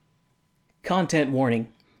Content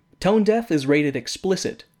warning. Tone Deaf is rated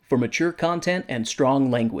explicit for mature content and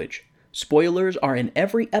strong language. Spoilers are in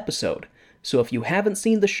every episode, so if you haven't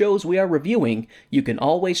seen the shows we are reviewing, you can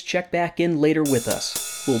always check back in later with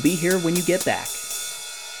us. We'll be here when you get back.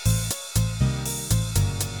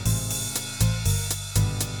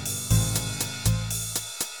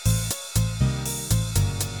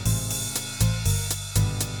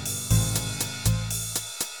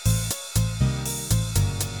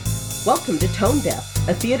 Welcome to Tone Deaf,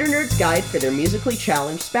 a theater nerd's guide for their musically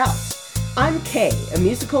challenged spouse. I'm Kay, a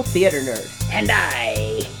musical theater nerd. And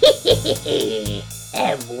I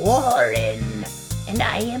am Warren, and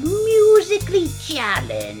I am musically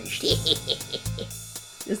challenged.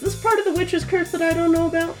 Is this part of the witch's curse that I don't know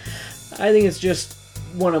about? I think it's just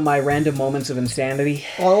one of my random moments of insanity.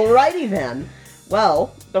 Alrighty then.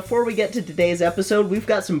 Well, before we get to today's episode, we've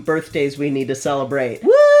got some birthdays we need to celebrate.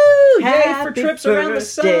 Woo! Yay for trips around the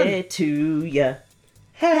sun! Happy birthday to ya.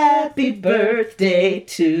 Happy birthday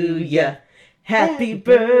to ya. Happy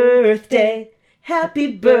birthday.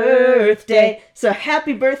 Happy birthday. So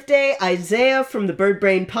happy birthday, Isaiah from the Bird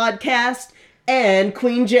Brain Podcast and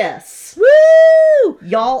Queen Jess. Woo!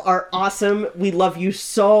 Y'all are awesome. We love you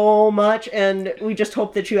so much, and we just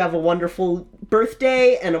hope that you have a wonderful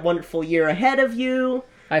birthday and a wonderful year ahead of you.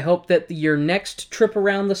 I hope that your next trip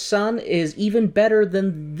around the sun is even better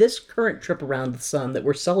than this current trip around the sun that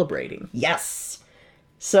we're celebrating. Yes.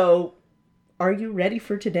 So, are you ready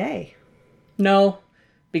for today? No,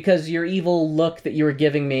 because your evil look that you were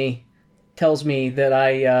giving me tells me that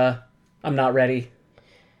I'm not ready.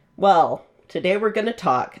 Well, today we're going to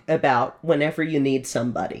talk about whenever you need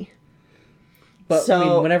somebody. But I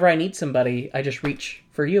mean, whenever I need somebody, I just reach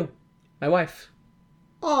for you, my wife.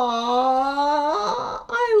 Aww,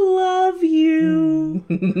 I love you.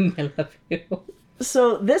 I love you.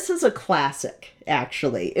 So this is a classic,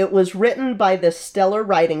 actually. It was written by this stellar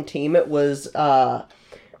writing team. It was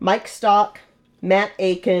Mike Stock, Matt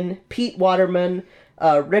Aiken, Pete Waterman,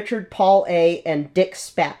 Richard Paul A., and Dick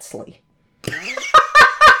Spatsley.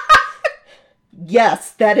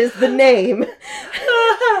 Yes, that is the name.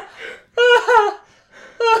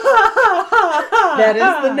 That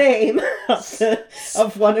is the name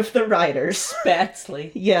of one of the writers.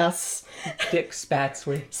 Spatsley. Yes. Dick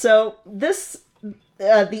Spatsley. So this,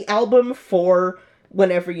 the album for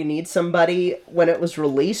Whenever You Need Somebody, when it was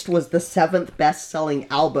released, was the 7th best-selling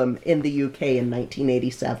album in the UK in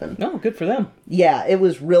 1987. Oh, good for them. Yeah, it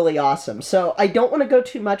was really awesome. So I don't want to go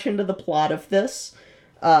too much into the plot of this,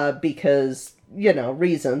 because, you know,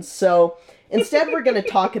 reasons. So instead we're going to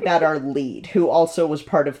talk about our lead, who also was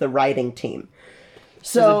part of the writing team.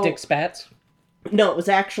 So, was it Dick Spats? No, it was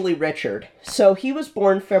actually Richard. So he was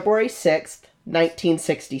born February 6th,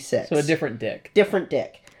 1966. So a different Dick. Different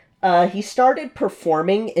Dick. He started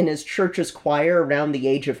performing in his church's choir around the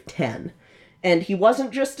age of 10. And he wasn't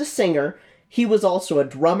just a singer, he was also a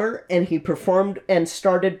drummer, and he performed and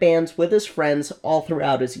started bands with his friends all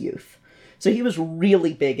throughout his youth. So he was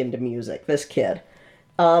really big into music, this kid.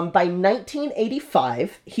 By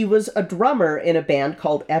 1985, he was a drummer in a band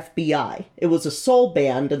called FBI. It was a soul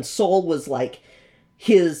band, and soul was like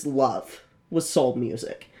his love, was soul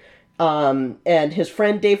music. And his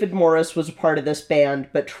friend David Morris was a part of this band,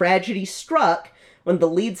 but tragedy struck when the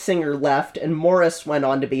lead singer left and Morris went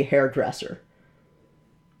on to be a hairdresser.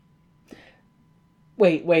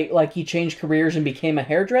 Wait, like he changed careers and became a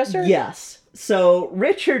hairdresser? Yes. So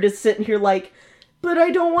Richard is sitting here like, but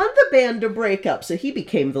I don't want the band to break up. So he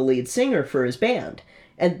became the lead singer for his band.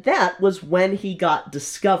 And that was when he got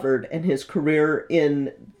discovered and his career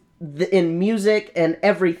in music and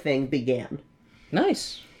everything began.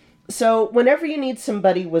 Nice. So Whenever You Need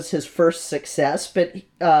Somebody was his first success, but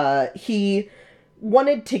he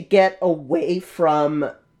wanted to get away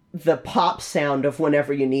from the pop sound of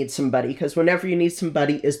Whenever You Need Somebody, because Whenever You Need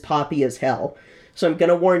Somebody is poppy as hell. So I'm going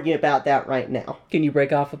to warn you about that right now. Can you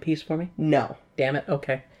break off a piece for me? No. Damn it.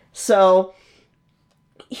 Okay. So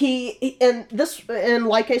and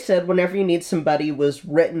like I said, Whenever You Need Somebody was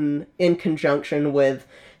written in conjunction with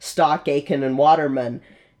Stock, Aiken, and Waterman.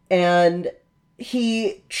 And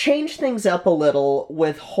he changed things up a little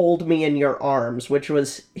with Hold Me in Your Arms, which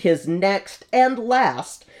was his next and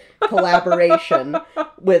last collaboration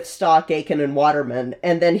with Stock, Aiken, and Waterman.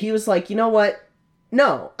 And then he was like, you know what?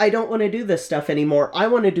 No, I don't want to do this stuff anymore. I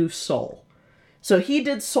want to do soul. So he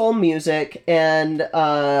did soul music and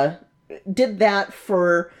did that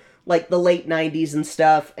for like the late 90s and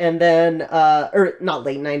stuff. And then, or not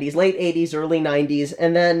late 90s, late 80s, early 90s.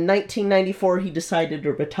 And then 1994, he decided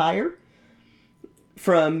to retire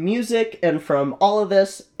from music and from all of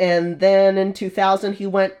this. And then in 2000, he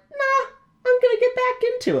went, nah, I'm gonna get back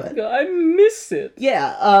into it. I miss it.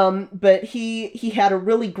 Yeah, but he had a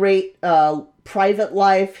really great private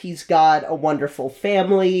life. He's got a wonderful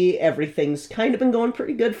family. Everything's kind of been going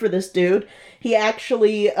pretty good for this dude. He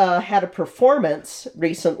actually had a performance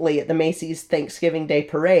recently at the Macy's Thanksgiving Day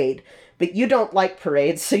Parade. But you don't like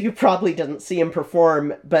parades, so you probably didn't see him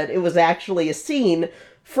perform. But it was actually a scene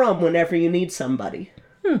from Whenever You Need Somebody.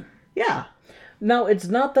 Yeah. No, it's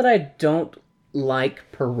not that I don't like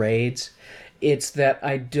parades. It's that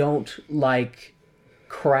I don't like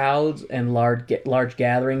crowds and large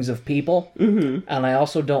gatherings of people. Mm-hmm. And I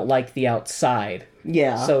also don't like the outside.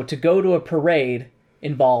 Yeah. So to go to a parade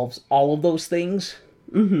involves all of those things.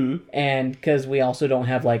 Mm-hmm. And because we also don't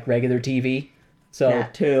have, like, regular TV. So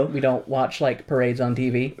that too. We don't watch, like, parades on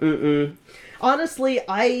TV. Mm-mm. Honestly,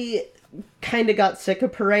 I kind of got sick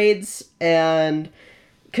of parades, and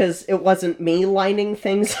because it wasn't me lining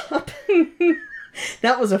things up.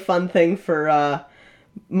 That was a fun thing for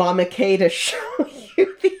Mama Kay to show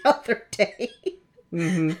you the other day.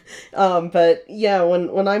 Mm-hmm. But yeah,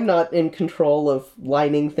 when I'm not in control of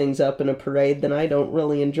lining things up in a parade, then I don't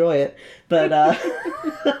really enjoy it. But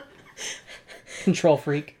Control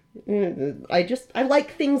freak. I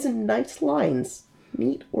like things in nice lines.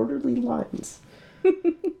 Neat, orderly lines.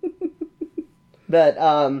 But,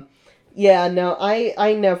 yeah, no, I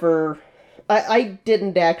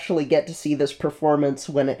didn't actually get to see this performance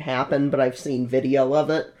when it happened, but I've seen video of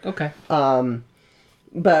it. Okay.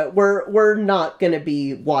 But we're not gonna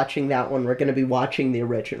be watching that one. We're gonna be watching the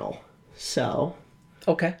original. So.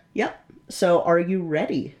 Okay. Yep. So, are you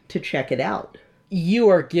ready to check it out? You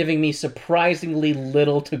are giving me surprisingly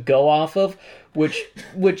little to go off of,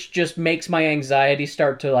 which just makes my anxiety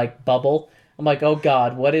start to, like, bubble. I'm like, oh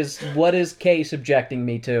god, what is Kay subjecting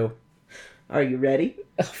me to? Are you ready?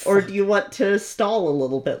 Or do you want to stall a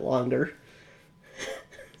little bit longer?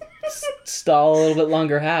 Stall a little bit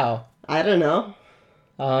longer how? I don't know.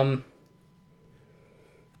 No,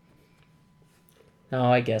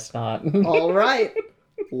 I guess not. Alright.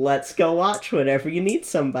 Let's go watch Whenever You Need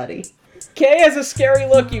Somebody. Kay has a scary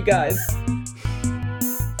look, you guys.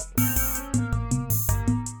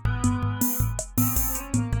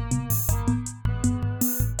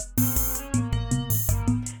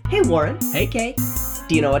 Hey, Warren. Hey, Kay.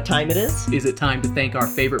 Do you know what time it is? Is it time to thank our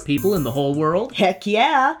favorite people in the whole world? Heck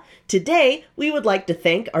yeah! Today, we would like to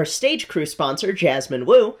thank our stage crew sponsor, Jasmine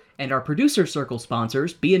Wu. And our producer circle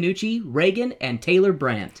sponsors, Bianucci, Reagan, and Taylor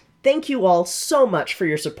Brandt. Thank you all so much for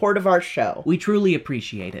your support of our show. We truly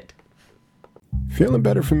appreciate it. Feeling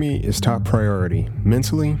better for me is top priority,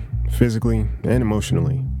 mentally, physically, and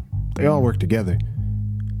emotionally. They all work together.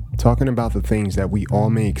 Talking about the things that we all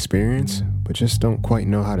may experience, but just don't quite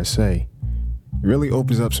know how to say, it really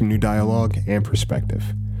opens up some new dialogue and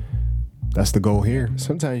perspective. That's the goal here.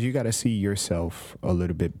 Sometimes you gotta see yourself a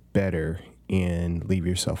little bit better and leave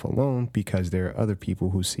yourself alone because there are other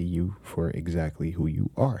people who see you for exactly who you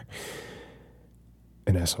are.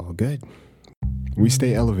 And that's all good. We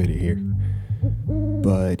stay elevated here.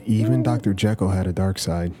 But even Dr. Jekyll had a dark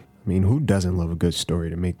side. I mean, who doesn't love a good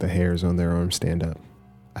story to make the hairs on their arms stand up?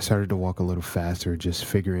 I started to walk a little faster, just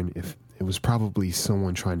figuring if it was probably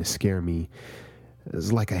someone trying to scare me. It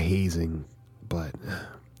was like a hazing, but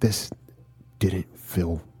this didn't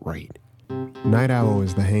feel right. Night Owl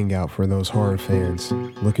is the hangout for those horror fans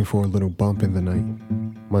looking for a little bump in the night.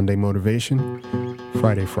 Monday motivation,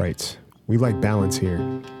 Friday frights. We like balance here,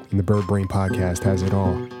 and the Bird Brain Podcast has it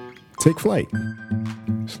all. Take flight.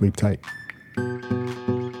 Sleep tight.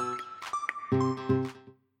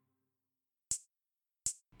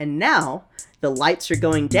 And now, the lights are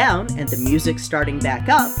going down and the music's starting back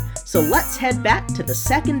up, so let's head back to the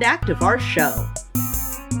second act of our show.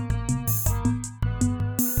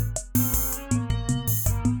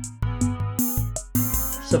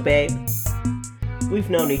 So babe, we've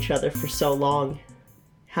known each other for so long.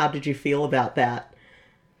 How did you feel about that?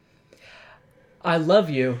 I love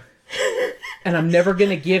you. And I'm never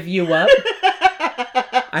gonna give you up.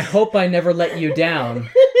 I hope I never let you down.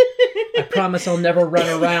 I promise I'll never run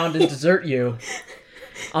around and desert you.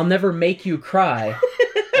 I'll never make you cry.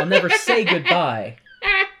 I'll never say goodbye.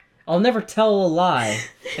 I'll never tell a lie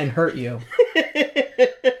and hurt you.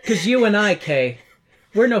 'Cause you and I, Kay,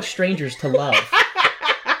 we're no strangers to love.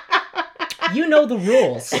 You know the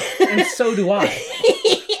rules, and so do I.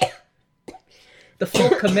 The full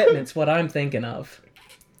commitment's what I'm thinking of.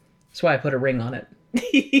 That's why I put a ring on it.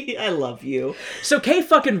 I love you. So Kay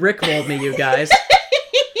fucking rickrolled me, you guys.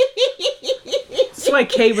 That's why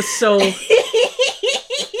Kay was so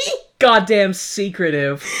goddamn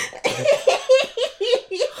secretive.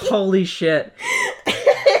 Holy shit.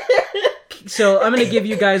 So I'm going to give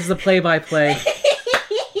you guys the play-by-play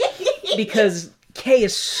because Kay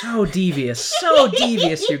is so devious,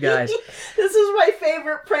 you guys. This is my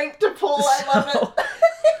favorite prank to pull. I love it.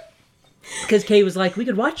 Because Kay was like, we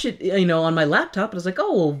could watch it, on my laptop. And I was like,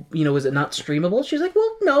 oh, well, is it not streamable? She's like,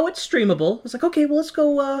 well, no, it's streamable. I was like, okay, well, let's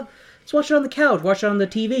go, let's watch it on the couch, watch it on the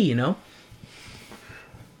TV,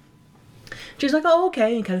 She's like, oh,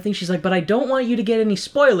 okay, and kind of thing. She's like, but I don't want you to get any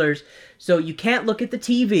spoilers, so you can't look at the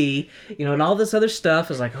TV, and all this other stuff. I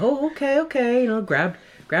was like, oh, okay,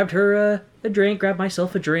 grabbed her a drink, grabbed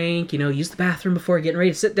myself a drink, used the bathroom before getting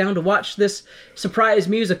ready to sit down to watch this surprise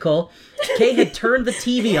musical. Kay had turned the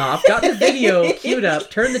TV off, got the video queued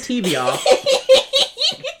up, turned the TV off,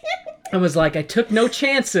 and was like, I took no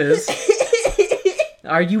chances.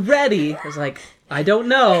 Are you ready? I was like, I don't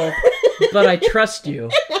know, but I trust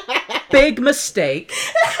you. Big mistake.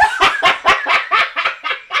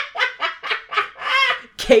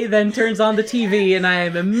 Kay then turns on the TV, and I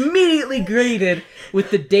am immediately greeted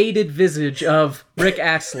with the dated visage of Rick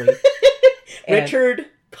Astley. Richard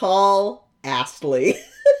Paul Astley.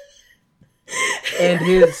 And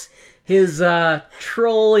his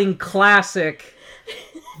trolling classic,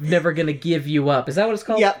 Never Gonna Give You Up. Is that what it's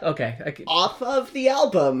called? Yep. Okay. Off of the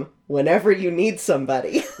album, Whenever You Need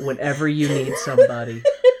Somebody. Whenever You Need Somebody.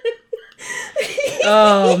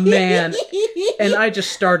 Oh, man. And I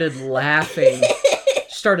just started laughing.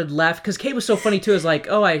 Because Kay was so funny, too. I was like,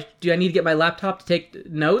 do I need to get my laptop to take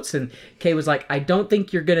notes? And Kay was like, I don't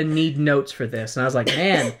think you're going to need notes for this. And I was like,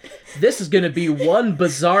 man, this is going to be one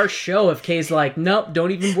bizarre show if Kay's like, nope,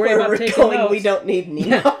 don't even worry about taking notes. We don't need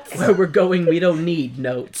notes. Where we're going, we don't need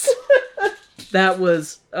notes. That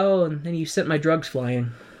was, and then you sent my drugs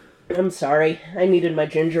flying. I'm sorry. I needed my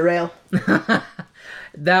ginger ale.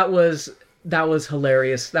 That was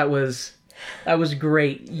hilarious. That was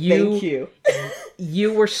great. Thank you.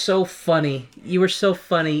 You were so funny.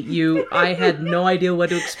 I had no idea what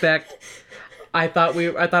to expect. I thought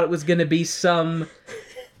it was going to be some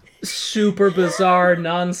super bizarre,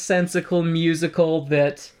 nonsensical musical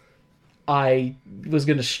that I was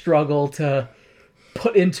going to struggle to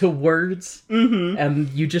put into words. Mm-hmm. And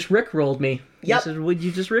you just rickrolled me. Yep.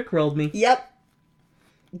 You just rickrolled me. Yep.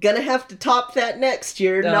 Gonna have to top that next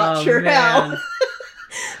year. Not sure how.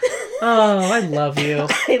 Oh, I love you.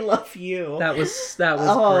 I love you. That was great.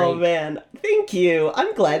 Oh, man. Thank you.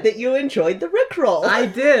 I'm glad that you enjoyed the Rickroll. I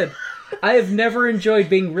did. I have never enjoyed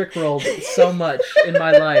being Rickrolled so much in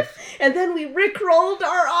my life. And then we Rickrolled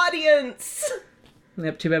our audience.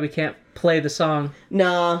 Yep, too bad we can't play the song.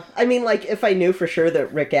 Nah. I mean, if I knew for sure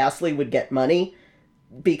that Rick Astley would get money,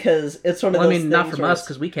 because it's one of those things. Not from us,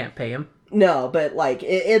 because we can't pay him. No, but,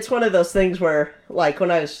 it's one of those things where,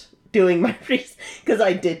 when I was doing my research, because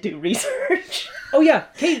I did do research. Oh yeah,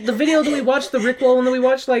 Kate, the video that we watched, the Rickroll one that we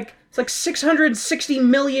watched, it's 660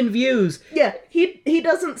 million views. Yeah, he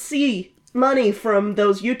doesn't see money from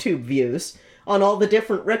those YouTube views on all the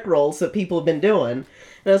different Rickrolls that people have been doing.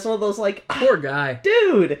 And it's one of those poor guy.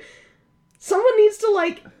 Dude, someone needs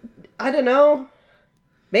to I don't know,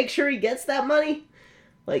 make sure he gets that money.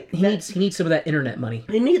 He needs some of that internet money.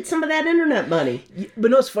 He needs some of that internet money.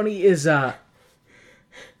 But what's funny is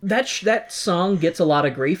that song gets a lot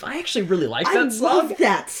of grief. I actually really like that song. I love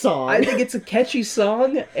that song. I think it's a catchy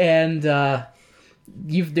song, and as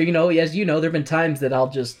you know, there've been times that I'll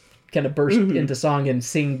just kind of burst into song and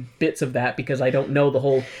sing bits of that because I don't know the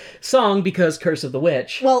whole song because Curse of the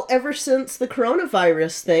Witch. Well, ever since the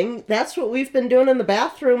coronavirus thing, that's what we've been doing in the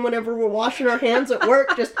bathroom whenever we're washing our hands at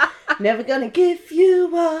work. Just never gonna give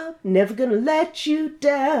you up, never gonna let you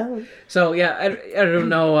down. So yeah, I don't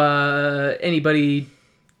know anybody's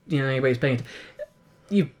paying.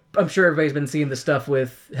 I'm sure everybody's been seeing the stuff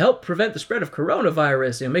with help prevent the spread of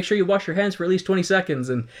coronavirus. Make sure you wash your hands for at least 20 seconds.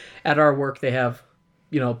 And at our work, they have,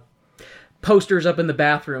 posters up in the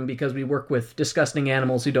bathroom because we work with disgusting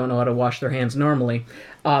animals who don't know how to wash their hands normally.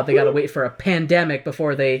 They got to wait for a pandemic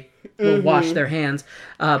before they will wash their hands.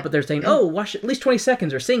 But they're saying, wash at least 20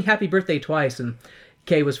 seconds or sing Happy Birthday twice. And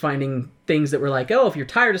Kay was finding things that were like, if you're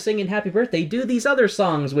tired of singing Happy Birthday, do these other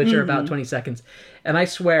songs, which are about 20 seconds. And I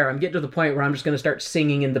swear, I'm getting to the point where I'm just going to start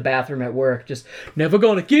singing in the bathroom at work. Just, never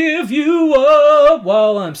gonna give you up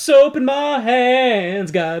while I'm soaping my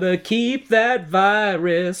hands. Gotta keep that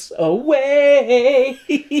virus away.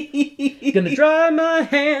 Gonna dry my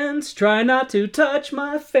hands, try not to touch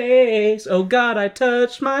my face. Oh God, I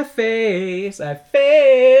touched my face. I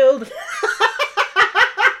failed.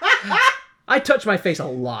 I touch my face a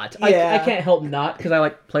lot. Yeah. I can't help not, because I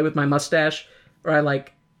play with my mustache, or I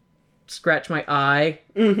scratch my eye,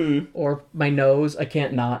 or my nose. I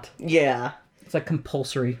can't not. Yeah. It's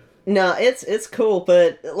compulsory. No, it's cool,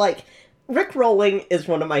 but Rickrolling is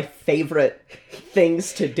one of my favorite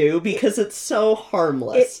things to do because it's so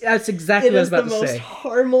harmless. That's exactly what I was about to say. It is the most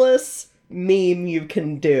harmless meme you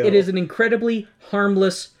can do. It is an incredibly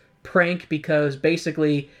harmless prank because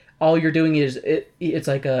basically all you're doing is it's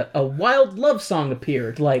like a wild love song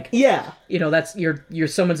appeared. Like, yeah. you know, that's you're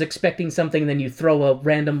someone's expecting something, then you throw a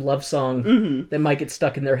random love song that might get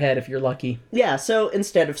stuck in their head if you're lucky. Yeah, so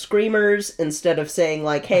instead of screamers, instead of saying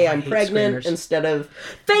like, hey, I'm pregnant, screamers. Instead of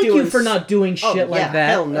Thank you for not doing shit like yeah, that.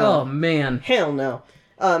 hell no. Oh, man. Hell no.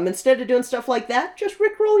 Instead of doing stuff like that, just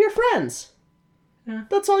rickroll your friends. Yeah.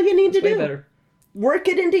 That's all you need to Way do. better. Work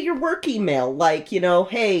it into your work email. Like, you know,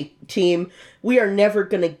 hey, team, we are never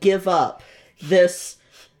going to give up this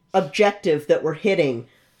objective that we're hitting.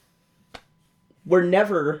 We're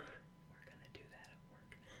never... We're gonna do that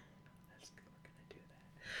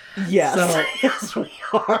at work. Yes. So- Yes, we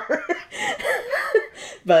are.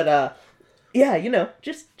 But, yeah, you know,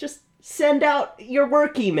 just send out your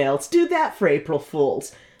work emails. Do that for April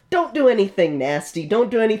Fools. Don't do anything nasty.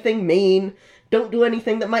 Don't do anything mean. Don't do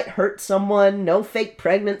anything that might hurt someone. No fake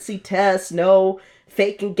pregnancy tests. No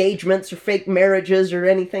fake engagements or fake marriages or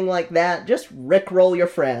anything like that. Just rickroll your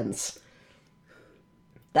friends.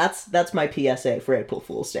 That's my PSA for April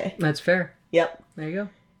Fool's Day. That's fair. Yep. There you go.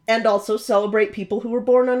 And also celebrate people who were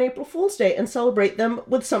born on April Fool's Day and celebrate them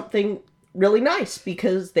with something really nice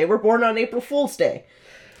because they were born on April Fool's Day.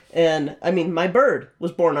 And, I mean, my bird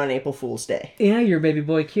was born on April Fool's Day. Yeah, your baby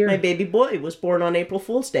boy Kira. My baby boy was born on April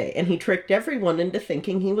Fool's Day, and he tricked everyone into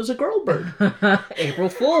thinking he was a girl bird. April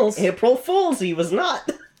Fools. April Fool's, he was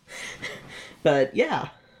not. But, yeah.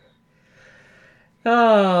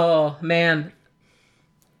 Oh, man.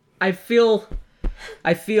 I feel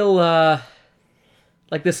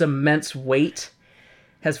like this immense weight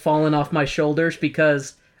has fallen off my shoulders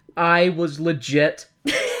because I was legit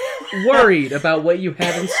worried about what you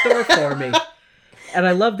had in store for me. And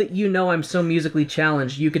I love that you know I'm so musically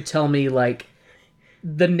challenged. You could tell me, like,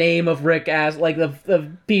 the name of Rick as, like,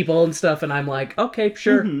 the people and stuff, and I'm like, okay,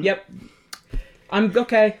 sure, yep. I'm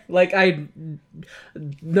okay. Like,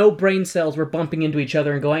 no brain cells were bumping into each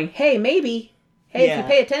other and going, hey, maybe. Hey, if you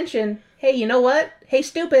pay attention. Hey, you know what? Hey,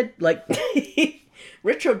 stupid. Like,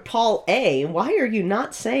 Richard Paul A., why are you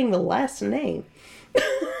not saying the last name?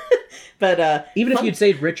 But, even if you'd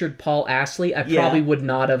said Richard Paul Astley, I probably would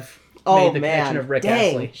not have made the connection of Rick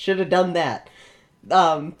Astley. Should have done that.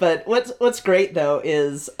 But what's great, though,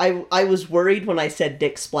 is I was worried when I said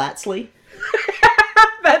Dick Splatsley.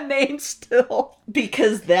 That name still.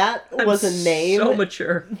 Because that was a name So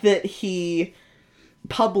mature. that he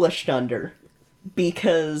published under.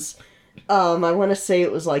 Because, I want to say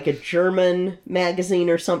it was like a German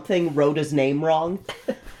magazine or something wrote his name wrong.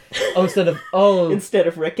 Oh, Instead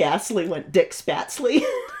of Rick Astley, went Dick Spatsley.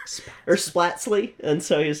 Or Splatsley. And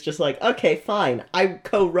so he was just like, okay, fine. I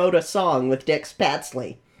co-wrote a song with Dick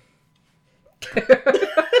Spatsley.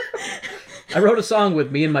 I wrote a song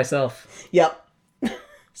with me and myself. Yep.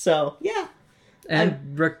 So, yeah.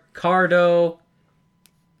 And Ricardo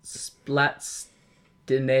Splatzneo.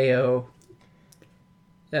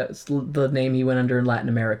 That's the name he went under in Latin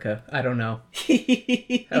America. I don't know.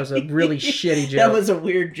 That was a really shitty joke. That was a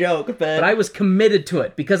weird joke, But I was committed to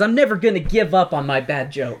it because I'm never going to give up on my bad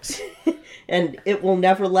jokes. And it will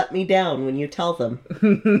never let me down when you tell them.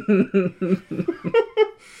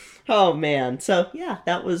 Oh, man. So, yeah,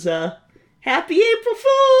 that was Happy April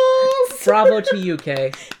Fools! Bravo to you,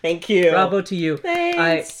 Kay. Thank you. Bravo to you.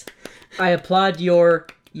 Thanks. I applaud your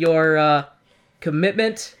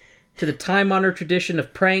commitment to the time-honored tradition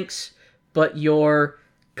of pranks, but your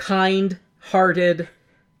kind-hearted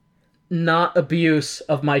not abuse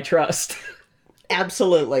of my trust.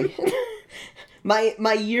 Absolutely.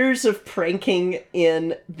 My years of pranking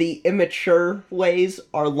in the immature ways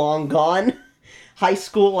are long gone. High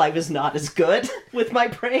school, I was not as good with my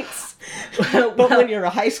pranks. But when you're a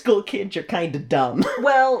high school kid, you're kind of dumb.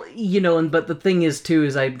 Well, but the thing is, too,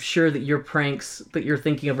 is I'm sure that your pranks that you're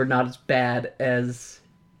thinking of are not as bad as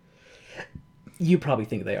you probably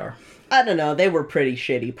think they are. I don't know, they were pretty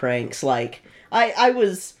shitty pranks. Like, I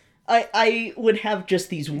would have just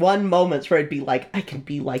these one moments where I'd be like, I can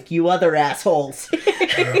be like you other assholes.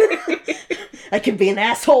 I can be an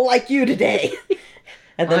asshole like you today.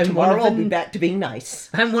 And then tomorrow I'll be back to being nice.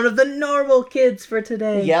 I'm one of the normal kids for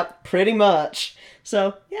today. Yep, pretty much.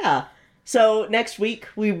 So, yeah. So, next week,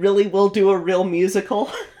 we really will do a real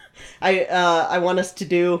musical. I want us to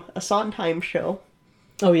do a Sondheim show.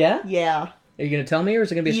 Oh, yeah? Yeah. Are you going to tell me, or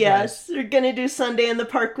is it going to be a surprise? Yes, we're going to do Sunday in the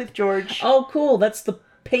Park with George. Oh, cool. That's the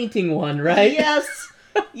painting one, right? Yes.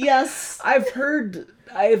 Yes. I've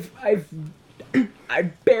I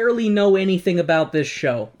barely know anything about this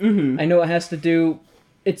show. Mm-hmm. I know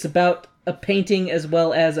it's about a painting as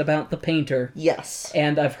well as about the painter. Yes.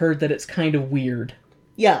 And I've heard that it's kind of weird.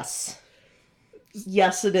 Yes.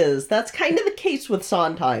 Yes, it is. That's kind of the case with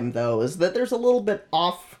Sondheim, though, is that there's a little bit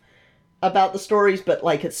off about the stories, but,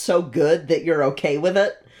 like, it's so good that you're okay with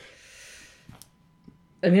it.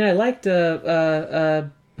 I mean, I liked,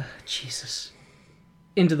 Jesus.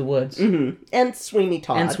 Into the Woods. Mm-hmm. And Sweeney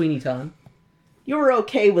Todd. You were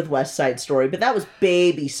okay with West Side Story, but that was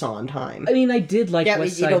baby Sondheim. I mean, I did like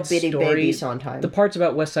West Side Story. Baby Sondheim. The parts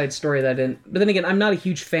about West Side Story that I didn't... But then again, I'm not a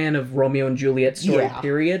huge fan of Romeo and Juliet story,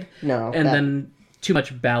 period. No. And then too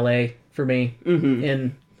much ballet for me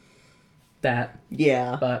in that.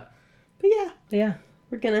 Yeah. But yeah. Yeah.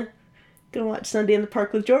 We're gonna watch Sunday in the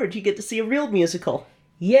Park with George. You get to see a real musical.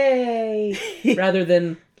 Yay! Rather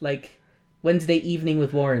than, like, Wednesday Evening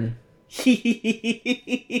with Warren.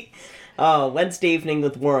 Oh, Wednesday Evening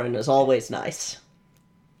with Warren is always nice.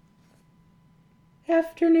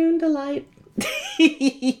 Afternoon delight.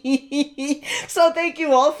 So thank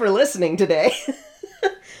you all for listening today.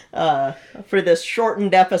 For this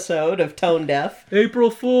shortened episode of Tone Deaf.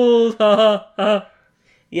 April Fools! Ha ha ha!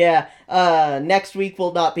 Yeah, next week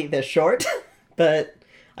will not be this short, but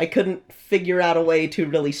I couldn't figure out a way to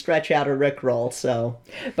really stretch out a Rickroll, so...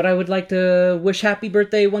 But I would like to wish happy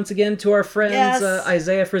birthday once again to our friends Yes.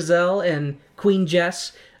 Isaiah Frizzell and Queen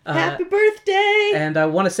Jess. Happy birthday! And I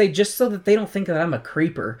want to say, just so that they don't think that I'm a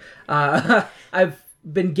creeper, I've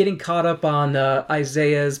been getting caught up on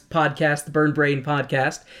Isaiah's podcast, the Burn Brain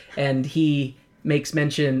podcast, and he makes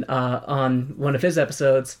mention on one of his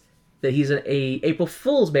episodes that he's a April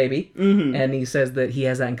Fool's baby, and he says that he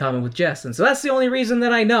has that in common with Jess, and so that's the only reason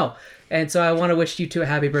that I know. And so I want to wish you two a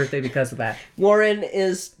happy birthday because of that. Warren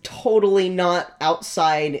is totally not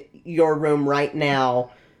outside your room right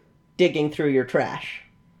now digging through your trash.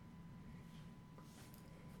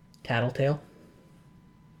 Tattletale?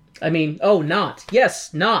 I mean, not.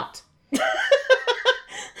 Yes, not.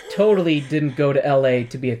 Totally didn't go to LA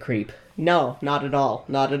to be a creep. No, not at all.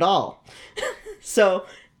 Not at all. So,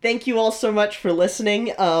 thank you all so much for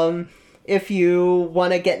listening. If you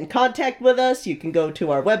want to get in contact with us, you can go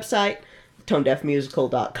to our website,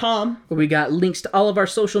 tonedeafmusical.com. We got links to all of our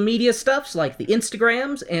social media stuffs, like the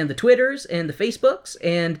Instagrams and the Twitters and the Facebooks,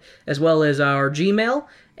 and as well as our Gmail.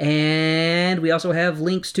 And we also have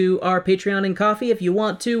links to our Patreon and Coffee if you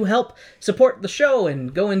want to help support the show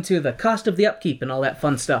and go into the cost of the upkeep and all that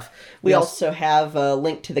fun stuff. We also have a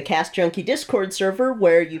link to the Cast Junkie Discord server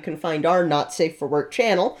where you can find our Not Safe for Work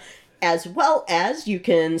channel, as well as you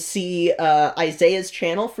can see Isaiah's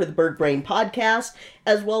channel for the Bird Brain podcast,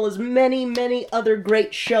 as well as many, many other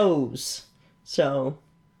great shows. So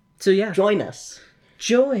yeah. Join us.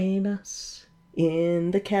 Join us.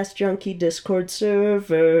 In the Cast Junkie Discord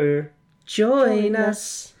server. Join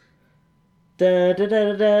us.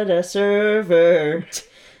 Da server.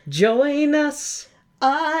 Join us.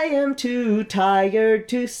 I am too tired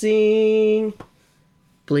to sing.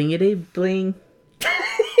 Blingity bling.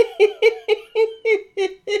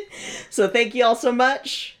 So thank you all so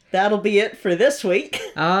much. That'll be it for this week.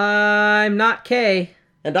 I'm not Kay.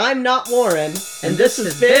 And I'm not Warren. And this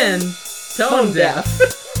has been Tone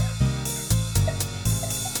Deaf.